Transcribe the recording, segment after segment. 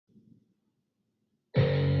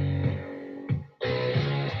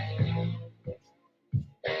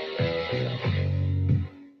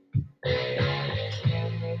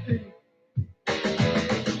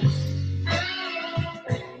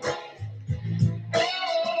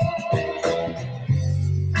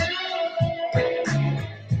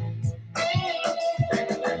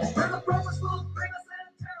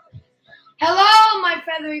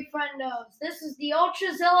friendos. This is the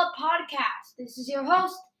UltraZilla podcast. This is your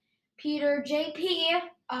host, Peter JP,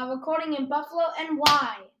 recording in Buffalo,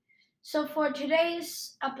 NY. So for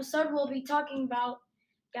today's episode, we'll be talking about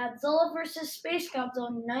Godzilla vs.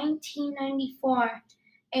 SpaceGodzilla 1994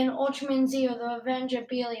 and UltraMan Zero, The Revenge of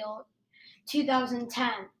Belial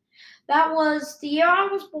 2010. That was the year I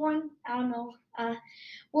was born. I don't know.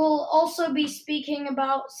 We'll also be speaking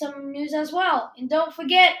about some news as well. And don't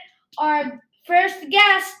forget our first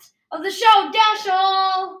guest of the show,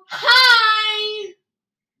 Dashiel. Hi!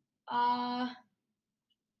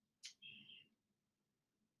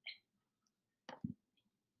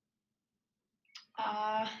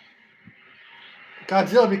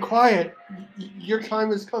 Godzilla, be quiet. Your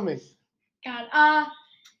time is coming. God.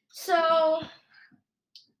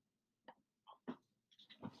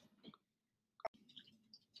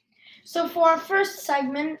 So for our first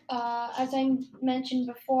segment, as I mentioned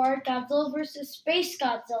before, Godzilla vs.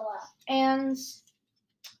 SpaceGodzilla. And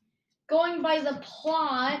going by the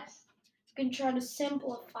plot, we can try to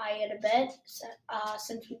simplify it a bit,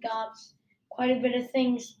 since we got quite a bit of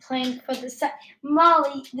things planned for the set.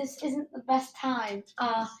 Molly, this isn't the best time.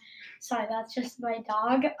 Sorry, that's just my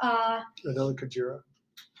dog. Another Kajira.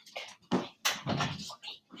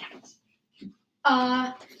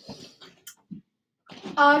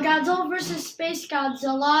 Godzilla vs.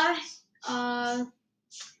 SpaceGodzilla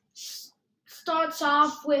starts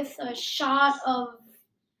off with a shot of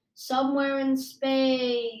somewhere in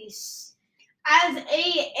space As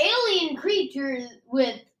a alien creature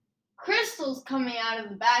with crystals coming out of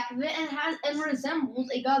the back of it and resembles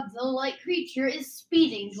a Godzilla-like creature is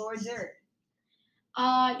speeding towards Earth.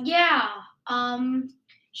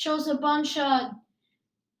 Shows a bunch of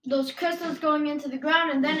those crystals going into the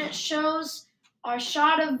ground, and then it shows our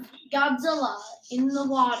shot of Godzilla in the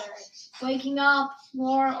water, waking up,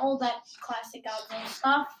 all that classic Godzilla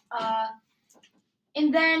stuff.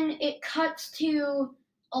 And then it cuts to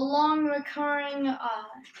a long recurring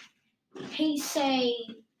Heisei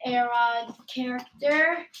era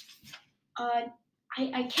character.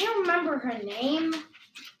 I can't remember her name,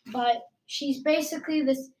 but she's basically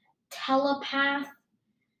this telepath.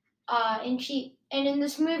 And in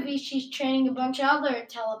this movie, she's training a bunch of other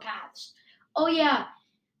telepaths. Oh yeah,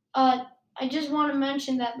 I just want to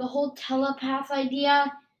mention that the whole telepath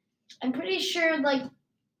idea, I'm pretty sure, or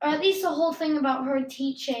at least the whole thing about her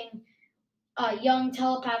teaching young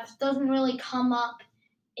telepaths doesn't really come up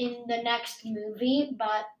in the next movie,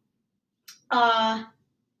 but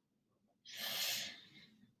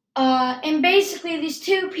and basically these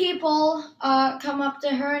two people come up to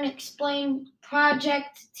her and explain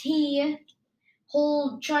Project T,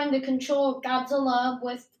 trying to control Godzilla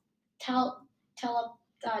with Telepathy.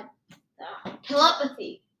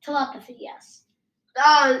 Telepathy, yes.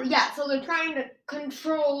 So they're trying to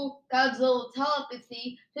control Godzilla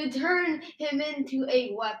telepathy to turn him into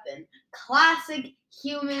a weapon. Classic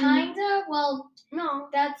human. Kinda? Well, No.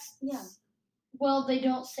 that's, yeah. Well, they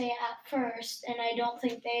don't say it at first, and I don't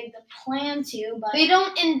think they had the plan to, but They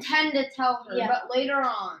don't intend to tell her, Yeah. but later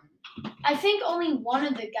on I think only one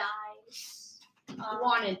of the guys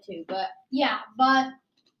wanted to, but yeah, but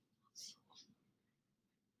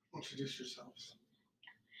Introduce yourselves.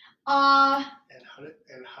 uh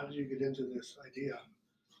And how did you get into this idea?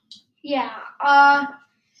 yeah,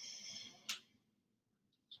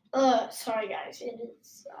 sorry guys, it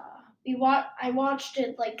is I watched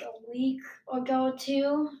it like a week ago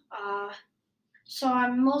too, so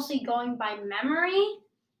I'm mostly going by memory,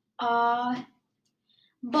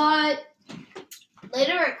 but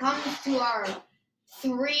later it comes to our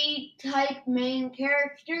three type main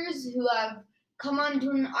characters who have come onto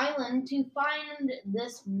an island to find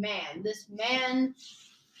this man. This man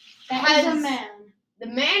that is a man. The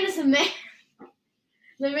man is a man.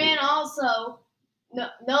 The man also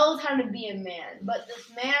knows how to be a man, but this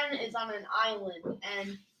man is on an island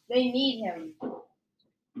and they need him.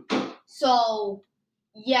 So,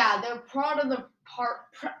 yeah, they're part of the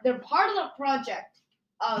project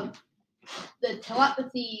of the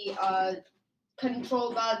telepathy,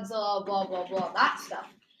 control Godzilla, blah blah blah, that stuff.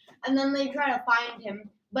 And then they try to find him,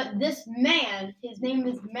 but this man, his name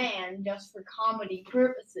is Man, just for comedy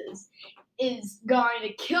purposes, is going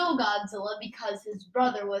to kill Godzilla because his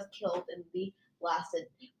brother was killed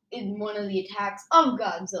in one of the attacks of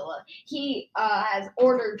Godzilla. He has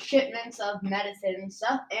ordered shipments of medicine and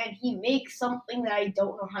stuff, and he makes something that I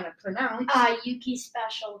don't know how to pronounce. Yuki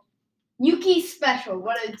Special. Yuki Special,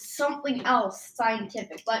 but it's something else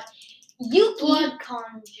scientific. But Yuki... Blood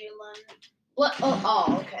congealant.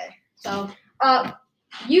 Okay. So,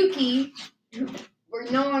 Yuki we're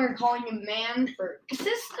no longer calling him man for. Is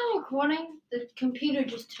this still recording? The computer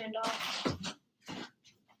just turned off.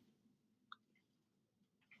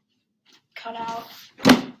 Cut out.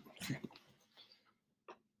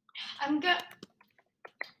 I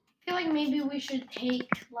feel like maybe we should take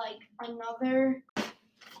like another.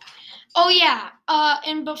 Oh yeah.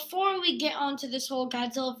 And before we get onto this whole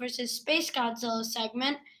Godzilla versus SpaceGodzilla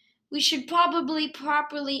segment, we should probably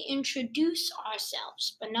properly introduce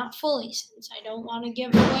ourselves, but not fully, since I don't want to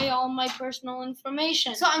give away all my personal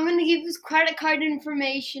information. So I'm gonna give his credit card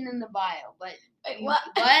information in the bio, but Wait, what?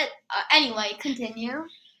 Anyway, continue.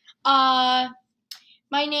 My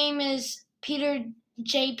name is Peter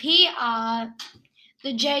JP.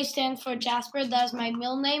 The J stands for Jasper. That's my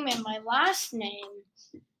middle name, and my last name.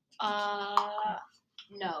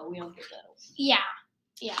 No, we don't get those. Yeah.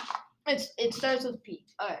 It starts with P.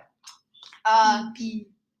 Okay. P.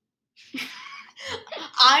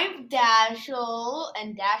 I'm Dashiel,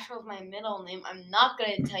 and Dashiel's my middle name. I'm not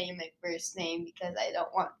gonna tell you my first name because I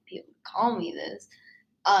don't want people to call me this.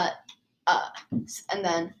 And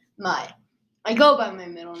then I go by my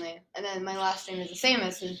middle name, and then my last name is the same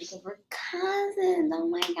as his because we're cousins. Oh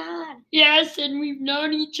my god. Yes, and we've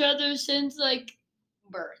known each other since like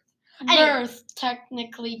Birth. birth,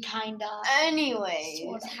 technically, kinda. Anyways,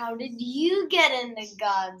 Sorta. how did you get into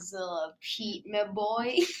Godzilla, Pete, my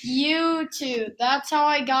boy? YouTube. That's how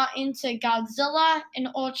I got into Godzilla and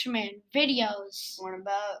UltraMan videos. What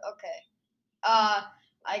about? Okay.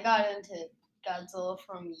 I got into Godzilla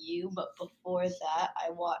from you, but before that,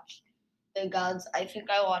 I watched I think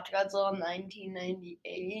I watched Godzilla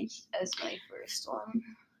 1998 as my first one.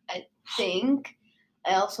 I think.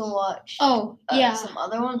 I also watched Oh, yeah. some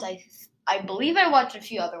other ones. I believe I watched a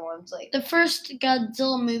few other ones. Like The first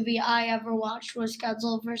Godzilla movie I ever watched was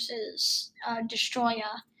Godzilla vs.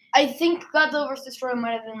 Destroyer. I think Godzilla vs. Destroyer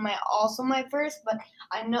might have been also my first, but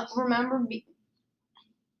I remember.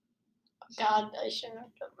 God, I shouldn't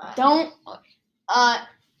have done that. Don't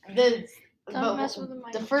Don't mess with the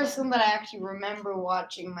microphone. the first one that I actually remember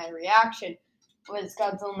watching my reaction was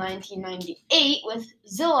Godzilla 1998 with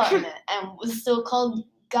Zilla in it, and was still called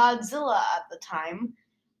Godzilla at the time.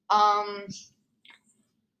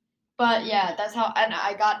 But yeah, that's how, and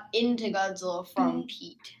I got into Godzilla from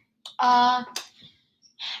Pete.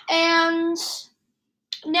 And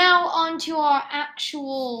now on to our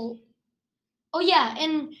actual. Oh yeah,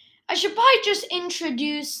 and I should probably just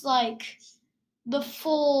introduce like the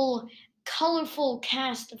full colorful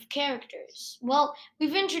cast of characters. Well,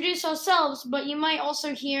 we've introduced ourselves, but you might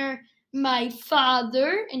also hear my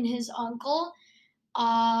father and his uncle.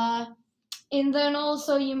 And then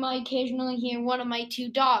also you might occasionally hear one of my two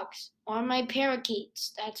dogs or my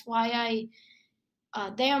parakeets. That's why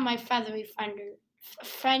they are my feathery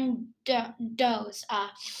friendos.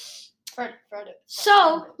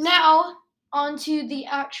 So now on to the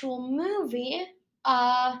actual movie.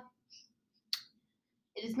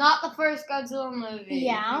 It is not the first Godzilla movie.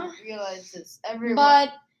 Yeah. If you realize this. Everyone. But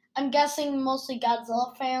I'm guessing mostly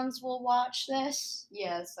Godzilla fans will watch this.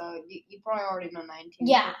 Yeah, so you probably already know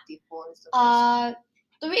 1954 is the first one.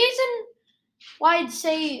 The reason why I'd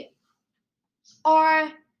say,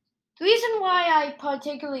 or the reason why I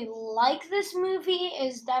particularly like this movie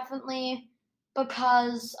is definitely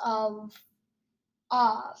because of,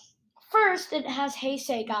 first, it has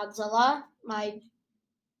Heisei Godzilla,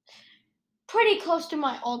 pretty close to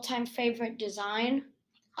my all-time favorite design.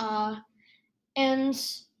 And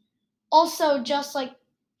also, just like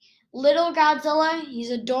little Godzilla, he's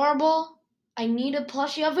adorable. I need a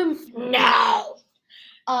plushie of him now.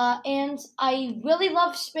 And I really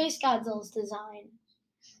love SpaceGodzilla's design.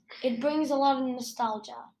 It brings a lot of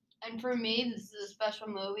nostalgia. And for me, this is a special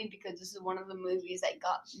movie because this is one of the movies that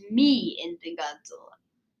got me into Godzilla.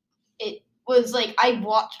 It was like, I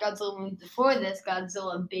watched Godzilla movies before this,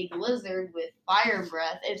 Godzilla Big Lizard with fire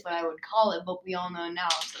breath is what I would call it, but we all know now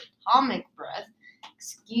it's atomic breath.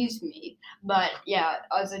 Excuse me. But yeah,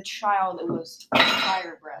 as a child, it was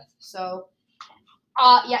fire breath. So,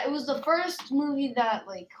 yeah, it was the first movie that,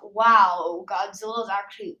 like, wow, Godzilla is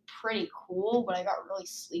actually pretty cool, but I got really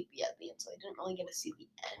sleepy at the end, so I didn't really get to see the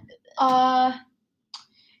end of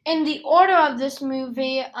it. In the order of this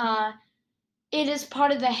movie, it is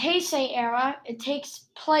part of the Heisei era. It takes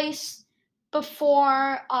place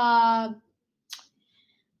before,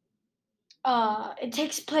 it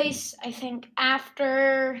takes place, I think,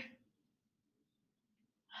 after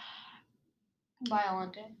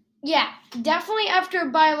Biollante. Yeah, definitely after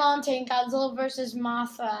Biollante and Godzilla vs.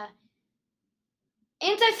 Mothra.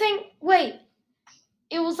 And I think,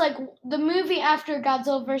 it was like the movie after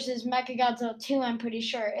Godzilla vs. Mechagodzilla 2, I'm pretty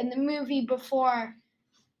sure. And the movie before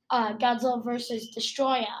Godzilla versus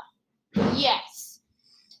Destroyer. Yes.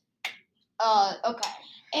 Okay.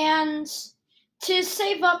 And to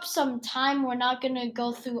save up some time, we're not going to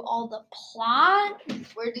go through all the plot.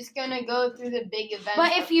 We're just going to go through the big events.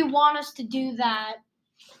 But if you want us to do that,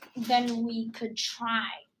 then we could try.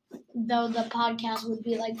 Though the podcast would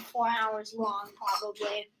be like 4 hours long,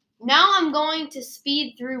 probably. Now I'm going to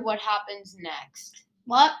speed through what happens next.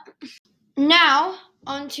 What? Now,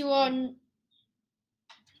 onto our...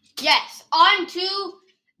 Yes, on to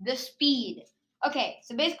the speed. Okay,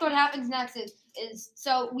 so basically what happens next is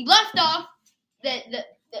so we left off that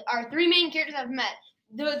our three main characters have met.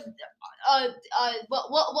 What's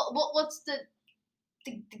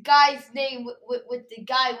the guy's name with the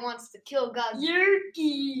guy who wants to kill Godzilla?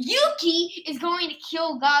 Yuki is going to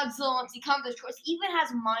kill Godzilla once he comes to shore. He even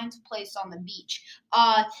has mines placed on the beach.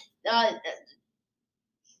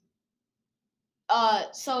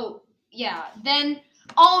 So yeah, then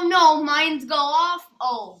oh no, mines go off.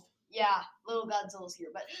 Oh yeah, little Godzilla's here,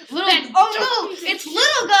 but it's little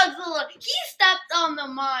Godzilla. He stepped on the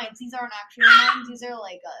mines. These aren't actual mines. These are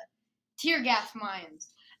like tear gas mines.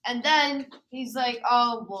 And then he's like,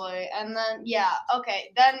 oh boy. And then yeah,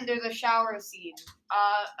 okay. Then there's a shower scene.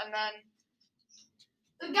 And then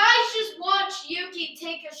the guys just watch Yuki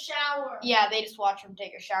take a shower. Yeah, they just watch him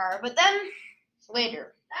take a shower. But then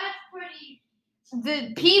later, that's pretty.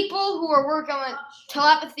 The people who are working on the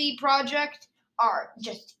telepathy project are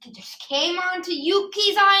just came onto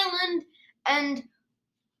Yuki's island and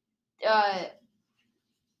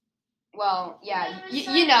well, yeah,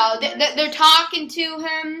 you know, they're talking to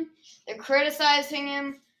him, they're criticizing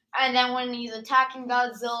him, and then when he's attacking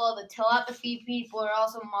Godzilla, the telepathy people are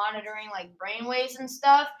also monitoring like brainwaves and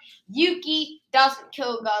stuff. Yuki doesn't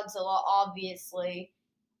kill Godzilla, obviously.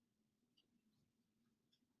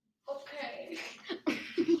 Okay.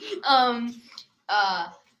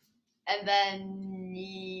 And then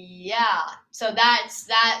yeah, so that's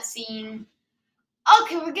that scene.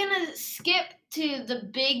 Okay, we're gonna skip to the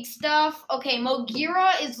big stuff. Okay,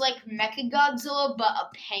 Mogira is like Mechagodzilla, but a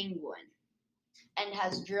penguin, and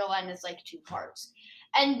has drill and it's like 2 parts.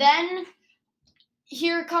 And then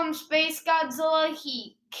here comes SpaceGodzilla.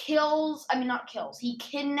 He kidnaps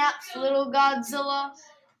little Godzilla.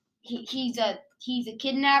 He's a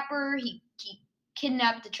kidnapper. He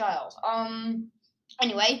kidnapped the child.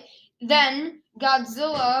 Anyway, then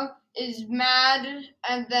Godzilla is mad,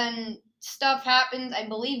 and then stuff happens. I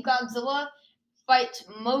believe Godzilla fights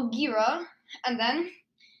Mogira, and then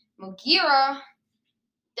Mogira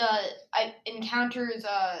encounters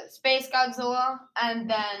SpaceGodzilla, and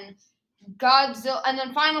then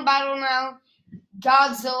final battle now.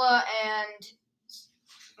 Godzilla and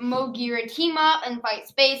Mogira team up and fight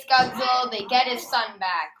SpaceGodzilla. They get his son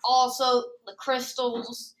back. Also, the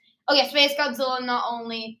crystals. Oh yeah, SpaceGodzilla not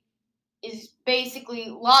only is basically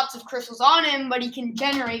lots of crystals on him, but he can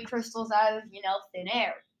generate crystals out of, thin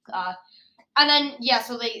air. And then, yeah,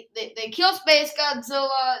 so they kill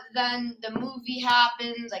SpaceGodzilla, then the movie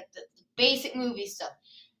happens, like the basic movie stuff.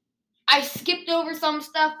 I skipped over some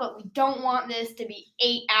stuff, but we don't want this to be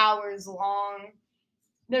 8 hours long.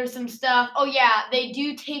 There's some stuff. Oh, yeah, they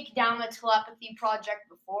do take down the telepathy project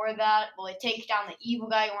before that. Well, they take down the evil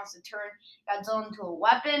guy who wants to turn Godzilla into a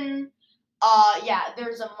weapon. Yeah,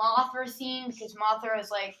 there's a Mothra scene because Mothra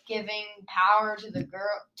is, like, giving power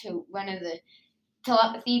to one of the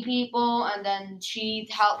telepathy people, and then she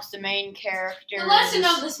helps the main character. The lesson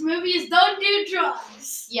of this movie is don't do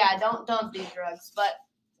drugs. Yeah, don't do drugs. But,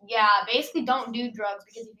 yeah, basically don't do drugs,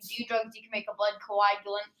 because if you do drugs, you can make a blood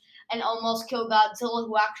coagulant and almost kill Godzilla,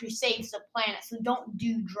 who actually saves the planet. So don't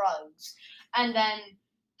do drugs. And then,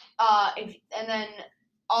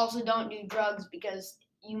 also don't do drugs because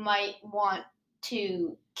you might want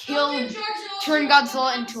to turn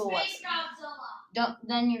Godzilla into a weapon.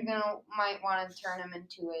 Then might want to turn him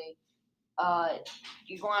into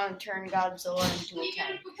you want to turn Godzilla into a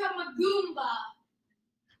tank. You're gonna become a Goomba.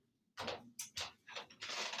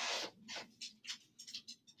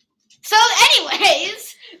 So,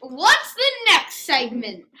 anyways, what's the next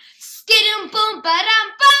segment? Skidum boom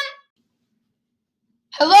ba-dum bum.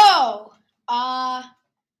 Hello.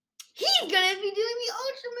 He's gonna be doing the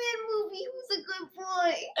UltraMan movie. Who's a good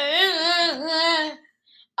boy?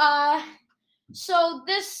 So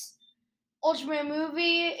this UltraMan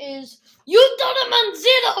movie is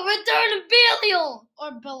UltraZilla, Return of Belial,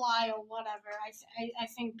 or Belial, whatever. I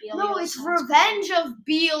think Belial. No, it's Revenge of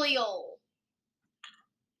Belial.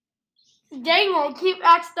 Dang, I keep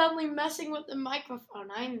accidentally messing with the microphone.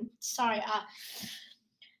 I'm sorry.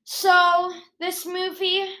 So this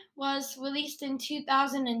movie was released in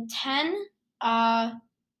 2010.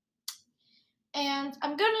 And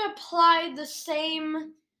I'm gonna apply the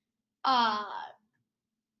same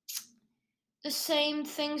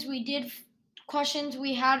things we did, questions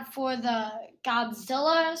we had for the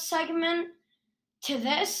Godzilla segment to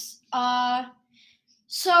this.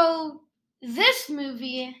 So this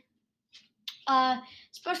movie,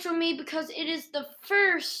 special to me because it is the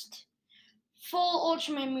first full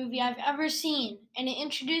Ultraman movie I've ever seen, and it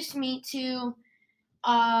introduced me to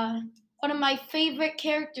one of my favorite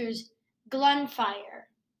characters, Glenfire.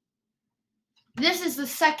 This is the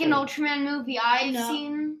second Ultraman movie I've No.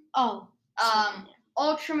 seen. Oh.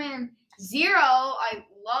 Ultraman Zero, I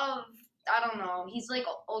love. I don't know. He's like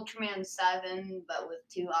Ultraman 7, but with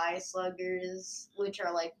 2 eye sluggers, which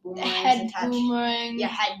are like boomerangs Head attached. boomerang. Yeah,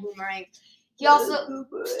 head boomerang. He also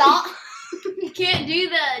stop. You can't do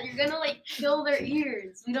that. You're gonna like kill their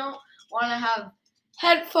ears. We don't want to have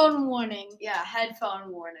headphone warning. Yeah,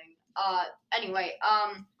 headphone warning. Anyway,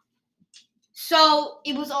 so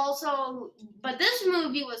it was also, but this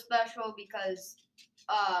movie was special because,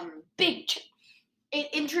 it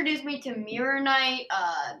introduced me to Mirror Knight,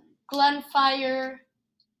 Glenfire.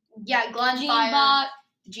 Yeah, Glenfire.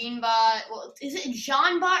 Genebot. Well, is it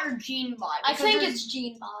Jeanbot or Genebot? I think it's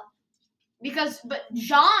Genebot. But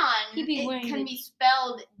Jean, it can be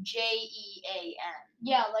spelled Jean.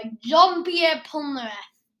 Yeah, like Jean-Pierre Polnareff.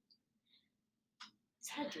 Is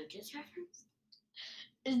that a JoJo's reference?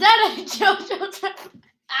 Is that a JoJo's reference?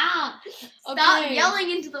 Stop yelling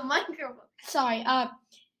into the microphone. Sorry.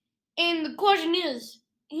 And the question is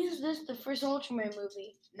this the first Ultraman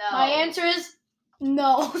movie? No. My answer is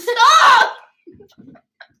no. Stop!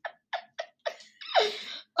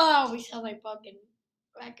 Oh, we sound like broken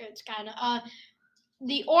records, kind of.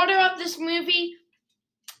 The order of this movie,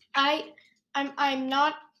 I'm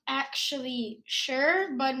not actually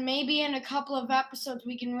sure, but maybe in a couple of episodes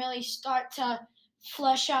we can really start to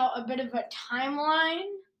flesh out a bit of a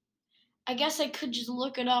timeline. I guess I could just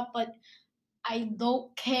look it up, but I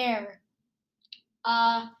don't care.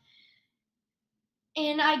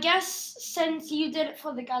 And I guess since you did it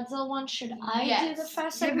for the Godzilla one, should I do the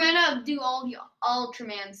fast segment? You're gonna do all the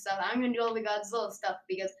Ultraman stuff. I'm gonna do all the Godzilla stuff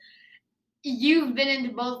because you've been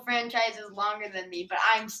into both franchises longer than me. But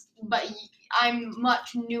I'm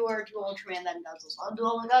much newer to Ultraman than Godzilla. So I'll do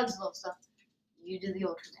all the Godzilla stuff. You do the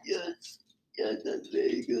Ultraman stuff. Yeah, that's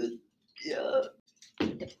very good. Yeah.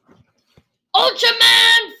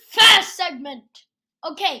 Ultraman fast segment.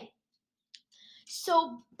 Okay.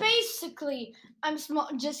 So basically, I'm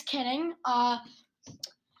just kidding. The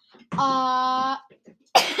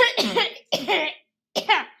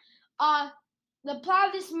plot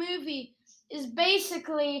of this movie is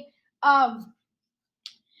basically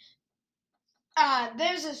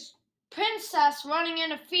there's this princess running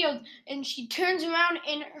in a field, and she turns around,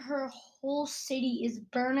 and her whole city is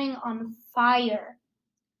burning on fire.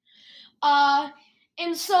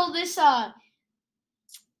 And so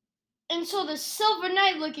the Silver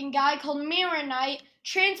Knight looking guy called Mirror Knight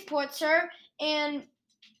transports her, and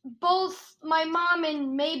both my mom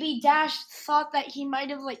and maybe Dash thought that he might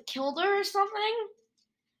have like killed her or something.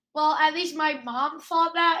 Well, at least my mom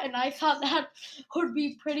thought that, and I thought that would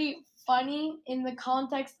be pretty funny in the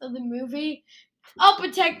context of the movie. I'll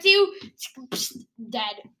protect you.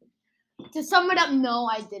 Dead. To sum it up, no,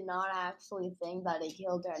 I did not actually think that he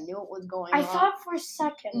killed her. I knew what was going on. I thought for a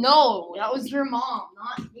second. No, that was your mom,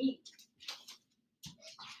 not me.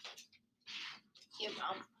 Your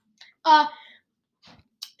mom.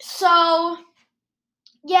 So,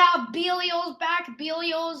 yeah, Belial's back.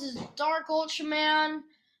 Belial's is Dark Ultraman.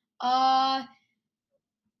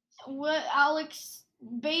 Alex,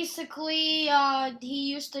 basically,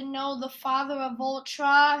 he used to know the father of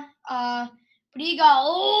Ultra, but he got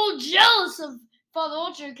all jealous of Father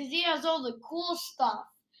Ultra because he has all the cool stuff,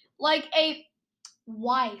 like a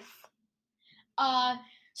wife.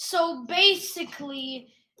 So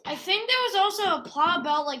basically, I think there was also a plot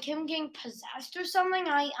about like him getting possessed or something.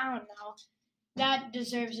 I don't know. That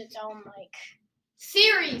deserves its own like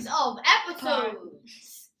series of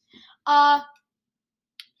episodes.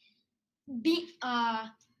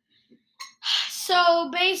 So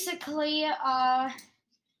basically,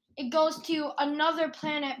 it goes to another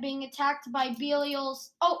planet being attacked by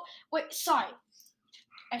Belial's. Oh, wait, sorry,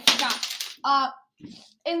 I forgot.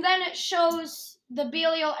 And then it shows the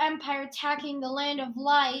Belial Empire attacking the Land of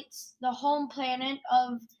Lights, the home planet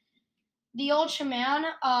of the Ultraman.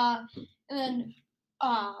 And then,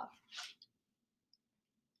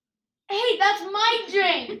 hey, that's my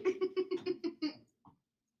drink.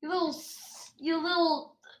 You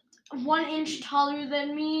little 1 inch taller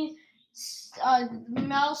than me,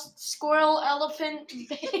 mouse, squirrel, elephant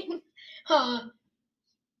thing.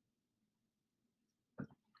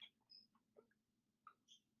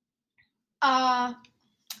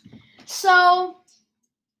 So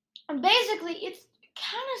basically, it's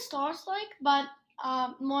kind of Stars-like, but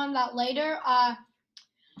more on that later.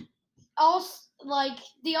 Also, like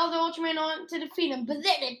the other Ultraman want to defeat him, but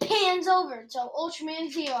then it pans over to Ultraman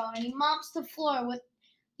Zero, and he mops the floor with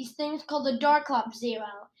these things called the Dark Club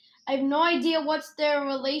Zero. I have no idea what's their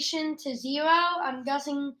relation to Zero. I'm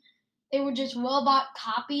guessing they were just robot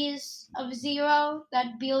copies of Zero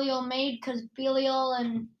that Belial made, because Belial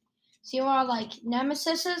and Zero are like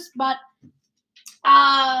nemesises. But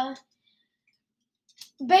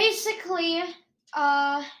basically,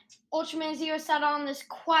 Ultraman Zero set on this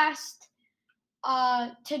quest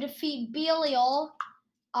to defeat Belial.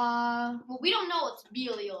 Well, we don't know it's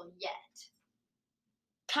Belial yet.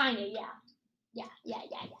 Kinda, yeah.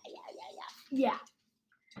 Yeah.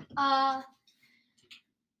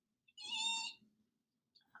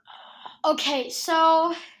 Okay,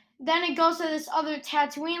 so then it goes to this other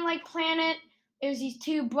Tatooine-like planet. There's these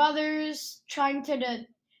two brothers trying to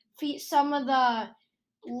defeat some of the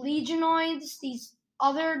Legionoids, these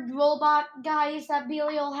other robot guys that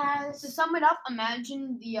Belial has. To sum it up,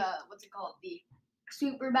 imagine the the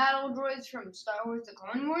super battle droids from Star Wars: The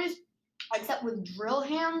Clone Wars, except with drill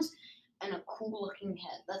hands and a cool-looking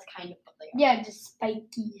head. That's kind of what they are. Yeah, just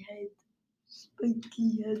spiky head.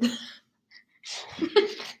 Spiky head.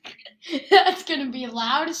 That's gonna be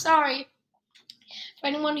loud. Sorry for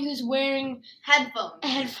anyone who's wearing Headphones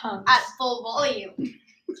at full volume.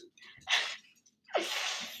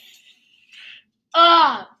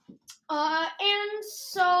 And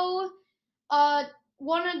so,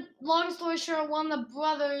 long story short, one of the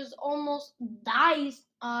brothers almost dies.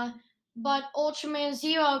 But Ultraman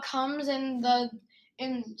Zero comes and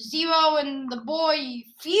Zero and the boy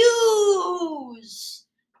fuse.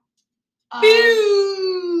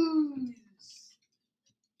 Fuse.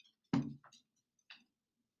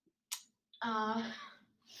 I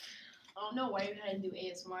don't know why you had to do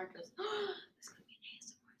ASMR because this could be an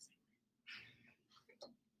ASMR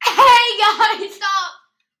segment. Hey guys, stop!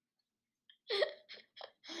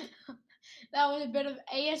 That was a bit of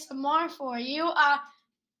ASMR for you.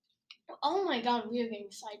 Oh my god, we are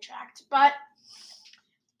getting sidetracked. But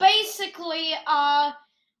basically,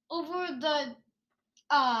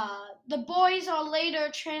 the boys are later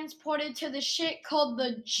transported to the ship called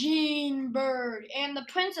the Gene Bird, and the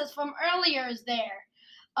princess from earlier is there.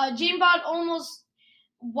 Gene Bird almost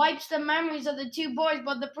wipes the memories of the two boys,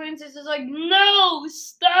 but the princess is like, "No,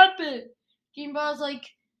 stop it!" Gene Bird's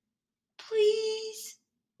like, "Please,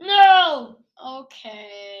 no."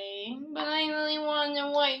 Okay, but I really want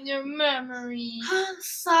to wipe their memories.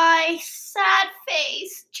 Sigh, sad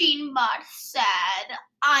face. Gene Bot sad.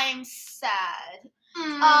 I'm sad.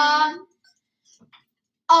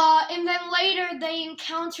 And then later they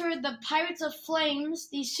encountered the Pirates of Flames,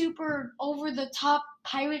 these super over-the-top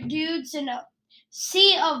pirate dudes in a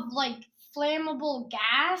sea of, like, flammable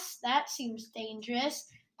gas. That seems dangerous.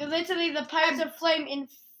 They're literally the Pirates of Flame in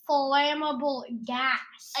flammable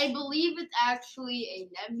gas. I believe it's actually a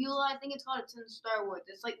nebula. I think it's called. It's in Star Wars.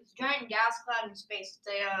 It's like this giant gas cloud in space.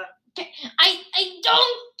 I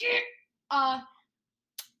don't get.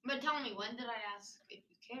 But tell me, when did I ask if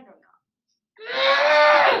you cared or not?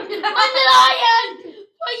 When did I ask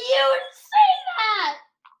for you to say that?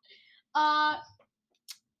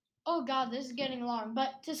 Oh god, this is getting long.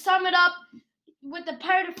 But to sum it up, with the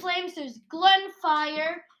Pirate of Flames, there's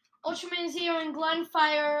Glenfire. Ultraman Zero and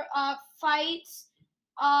Glenfire fights.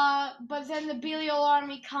 But then the Belial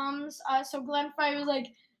army comes. So Glenfire is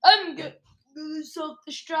like, I'm gonna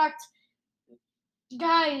self-destruct.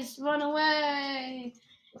 Guys, run away.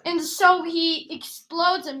 And so he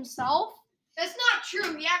explodes himself. That's not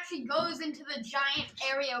true. He actually goes into the giant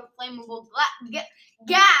area of flammable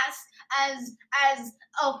gas as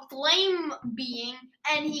a flame being,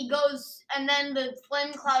 and then the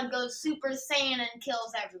flame cloud goes Super Saiyan and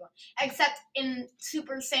kills everyone. Except in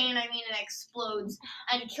Super Saiyan, I mean it explodes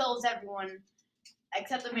and kills everyone,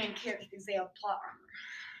 except the main characters because they have plot armor.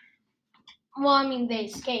 Well, I mean they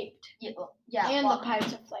escaped. Yeah. And the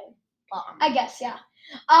Pirates of Flame. Plot armor. I guess, yeah.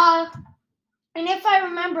 And if I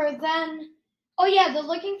remember, then they're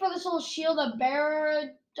looking for this little shield of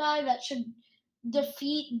bearer guy that should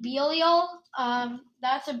defeat Belial.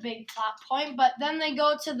 That's a big plot point. But then they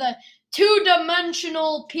go to the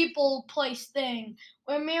two-dimensional people place thing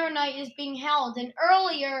where Mirror Knight is being held. And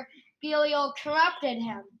earlier, Belial corrupted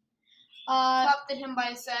him. Corrupted him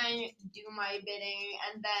by saying, "Do my bidding,"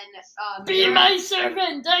 and then be my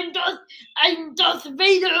servant. I'm Darth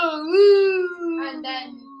Vader. Woo! And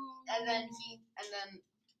then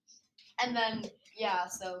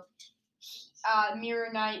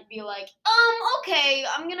Mirror Knight be like, okay,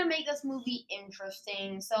 I'm gonna make this movie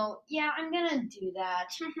interesting, so yeah, I'm gonna do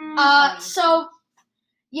that. So,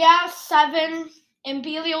 yeah, 7 and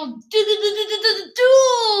Belial duel.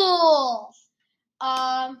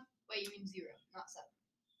 Wait, you mean 0, not 7.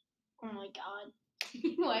 Oh my god.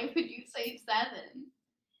 Why would you say 7?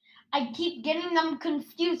 I keep getting them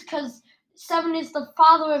confused because 7 is the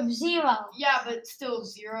father of 0. Yeah, but still,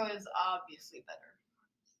 0 is obviously better.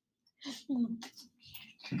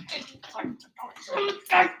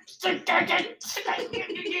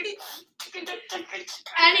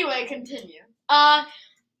 Anyway, continue.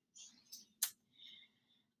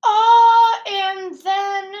 And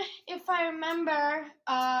then, if I remember,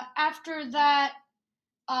 after that,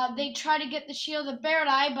 they try to get the shield of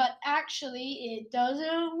Belial, but actually it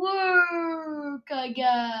doesn't work, I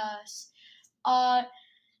guess.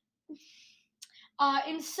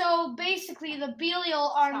 And so basically the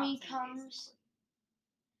Belial army comes.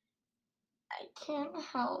 I can't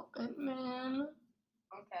help it, man.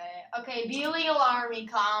 Okay, Belial army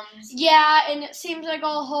comes. Yeah, and it seems like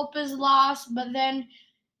all hope is lost, but then,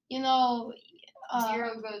 0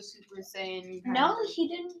 goes Super Saiyan. No, he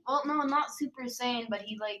didn't. Well, no, not Super Saiyan, but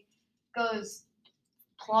he goes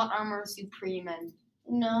plot armor supreme and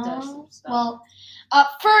does some stuff. Well,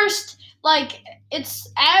 first,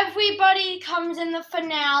 it's everybody comes in the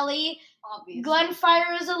finale. Obviously.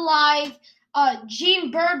 Glenfire is alive.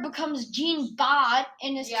 Gene Bird becomes Gene Bot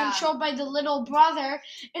and is controlled by the little brother.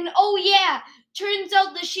 And turns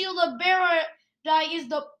out the shield of Belial is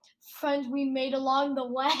the friends we made along the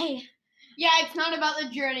way. Yeah, it's not about the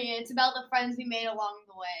journey, it's about the friends we made along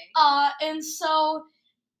the way. And so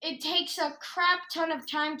it takes a crap ton of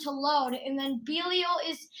time to load, and then Belial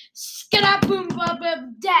is dead. Belial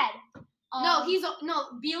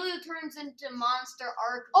turns into Monster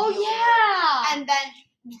Arc. Oh, Belial, yeah! And then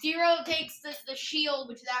 0 takes the shield,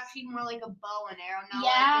 which is actually more like a bow and arrow now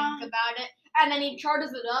that I think about it. And then he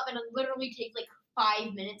charges it up, and it literally takes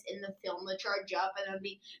 5 minutes in the film to charge up, and it'll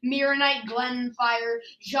be Mirror Knight, Glenfire,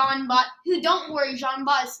 Jean Bot, who, don't worry, Jean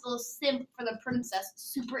Bot is still a simp for the princess,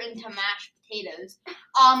 super into mashed potatoes.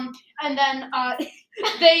 And then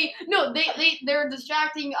they're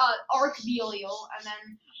distracting Arc Belial, and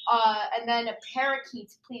then a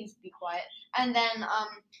parakeet, please be quiet, and then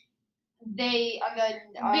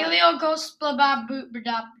Belial goes blah boop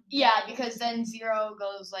blah. Yeah, because then 0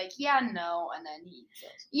 goes no, and then he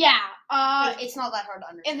kills him. Yeah. It's not that hard to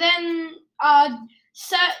understand.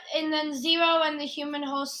 And then 0 and the human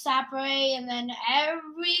host separate, and then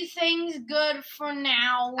everything's good for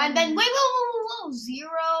now. And then whoa, 0,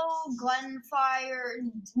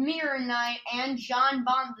 Glenfire, Mirror Knight, and Jean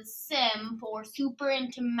Bond the Sim, for super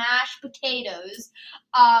into mashed potatoes,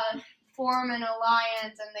 form an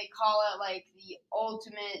alliance, and they call it the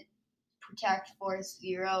ultimate protect force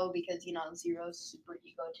 0, because 0 is super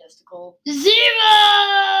egotistical.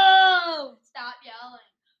 0! Stop yelling.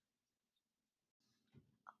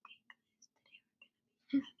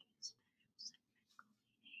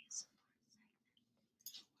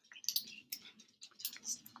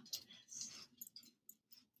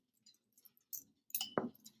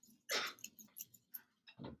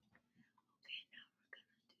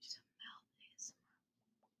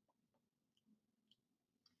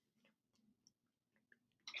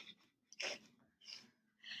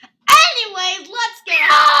 Anyways, let's get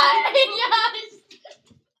on. Yes.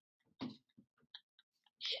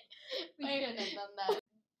 We shouldn't have done that.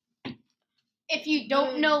 If you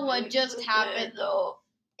don't know what just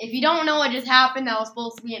happened, that was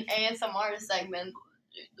supposed to be an ASMR segment.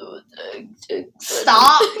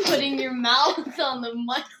 Stop putting your mouth on the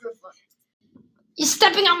microphone. You're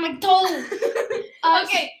stepping on my toe.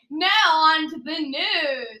 Okay, now on to the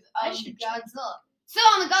news of Godzilla. So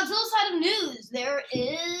on the Godzilla side of news, there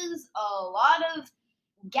is a lot of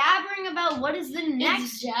gabbering about what is the next.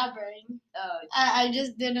 It's jabbering. I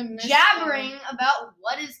just did a mistake. Jabbering about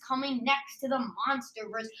what is coming next to the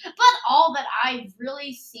MonsterVerse, but all that I've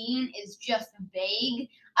really seen is just vague.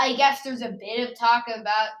 I guess there's a bit of talk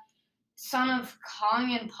about Son of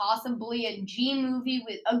Kong and possibly a Godzilla movie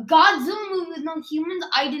with no humans.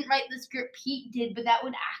 I didn't write the script, Pete did, but that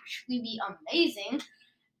would actually be amazing.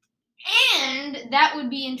 And that would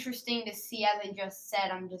be interesting to see. As I just said,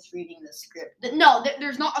 I'm just reading the script. No,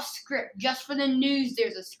 there's not a script. Just for the news,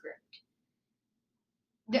 there's a script.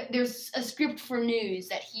 There's a script for news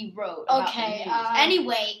that he wrote. Okay.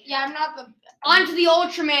 Anyway. Yeah, I'm not the. On to the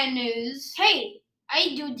UltraMan news. Hey,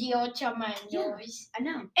 I do the UltraMan news. I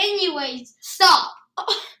know. Anyways, stop.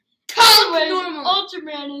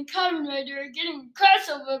 UltraMan and Kamen Rider are getting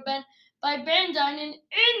crossover by Bandai in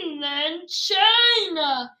inland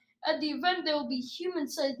China. At the event, there will be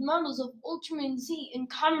human-sized models of UltraMan Z and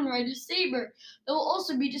Kamen Rider Saber. There will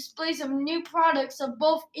also be displays of new products of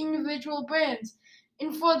both individual brands.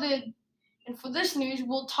 And for this news,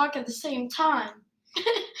 we'll talk at the same time.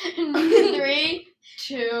 3,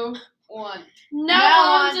 2, 1.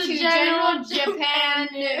 Now on to General Japan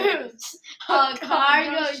news. A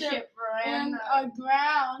cargo ship ran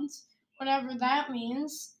aground, whatever that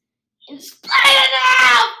means. And split it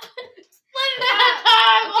up! Split it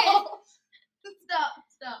up! Okay.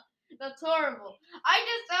 Stop. That's horrible. I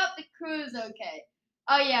just hope the crew's okay.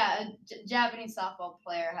 Oh yeah, a Japanese softball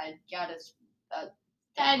player had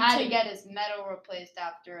to get his medal replaced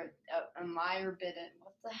after a Meyer bid.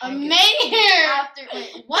 What the heck?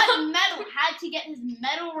 What medal had to get his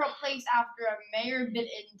medal replaced after a mayor bid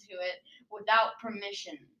into it without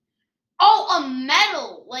permission? Oh, a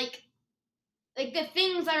medal, like the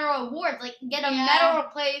things that are awards, like get a medal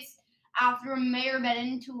replaced after a mayor bid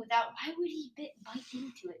into it without. Why would he bite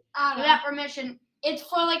into it without permission? It's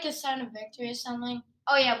for like a sign of victory or something.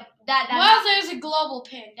 Oh yeah, that. Well, there's a global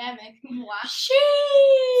pandemic. What?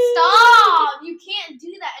 Sheesh. Stop! You can't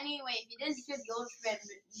do that anyway. If you didn't hear the UltraMan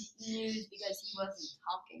news because he wasn't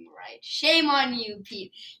talking right. Shame on you,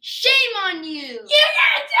 Pete. Shame on you. You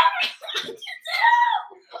gotta tell me what to do.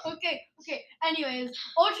 Okay. Anyways,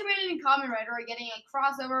 UltraMan and Kamen Rider are getting a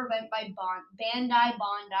crossover event by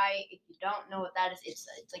Bandai. If you don't know what that is, it's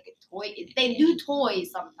like a toy. They do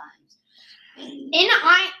toys sometimes.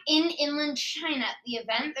 In inland China, at the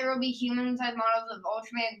event, there will be human-sized models of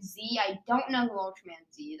UltraMan Z. I don't know who UltraMan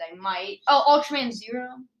Z is. I might. Oh, UltraMan Zero?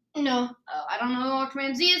 No. Oh, I don't know who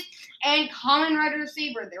UltraMan Z is. And Kamen Rider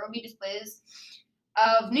Saber. There will be displays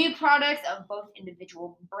of new products of both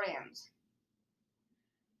individual brands.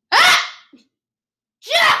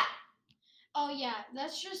 Yeah! Oh, yeah.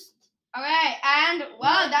 That's just... Okay, and,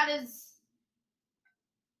 well, that is...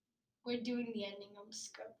 We're doing the ending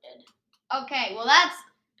unscripted. Okay, well, that's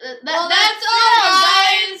all,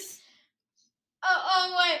 guys.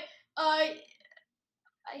 Oh, wait. I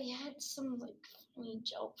had some, like, funny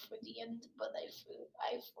joke for the end, but I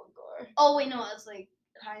forgot. Oh, wait, no, it's like,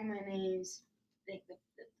 hi, my name's...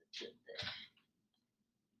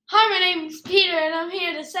 Hi, my name's Peter, and I'm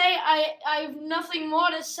here to say I have nothing more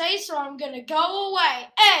to say, so I'm gonna go away.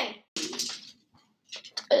 Hey!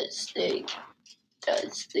 Testing.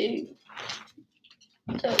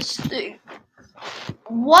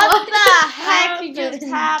 What the heck just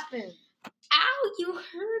happened? Ow, you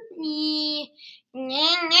hurt me.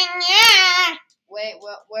 Wait,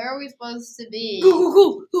 where are we supposed to be?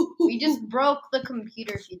 Go. We just broke the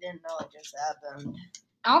computer if you didn't know what just happened.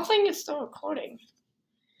 I don't think it's still recording.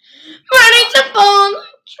 Ready to pull the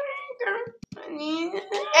trigger.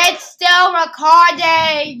 It's still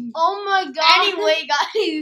recording. Oh my god. Anyway, guys.